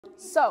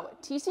So,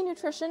 TC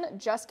Nutrition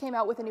just came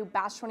out with a new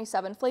Batch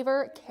 27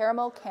 flavor,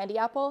 caramel candy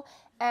apple,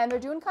 and they're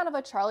doing kind of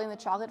a Charlie and the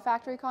Chocolate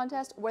Factory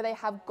contest where they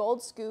have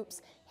gold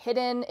scoops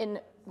hidden in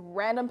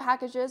random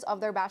packages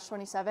of their Batch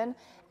 27.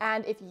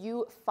 And if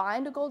you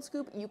find a gold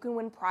scoop, you can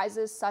win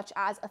prizes such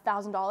as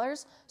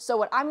 $1,000. So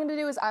what I'm gonna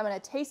do is I'm gonna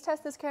taste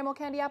test this caramel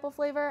candy apple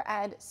flavor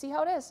and see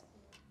how it is.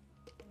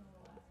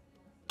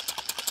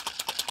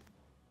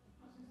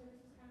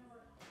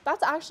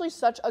 That's actually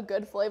such a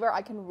good flavor.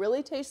 I can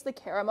really taste the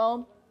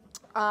caramel.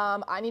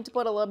 I need to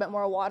put a little bit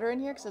more water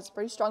in here because it's a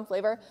pretty strong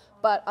flavor,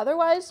 but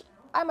otherwise,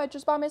 I might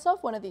just buy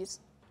myself one of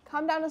these.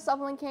 Come down to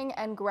Supplement King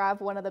and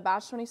grab one of the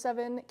Batch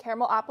 27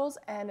 caramel apples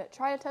and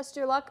try to test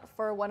your luck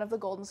for one of the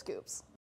golden scoops.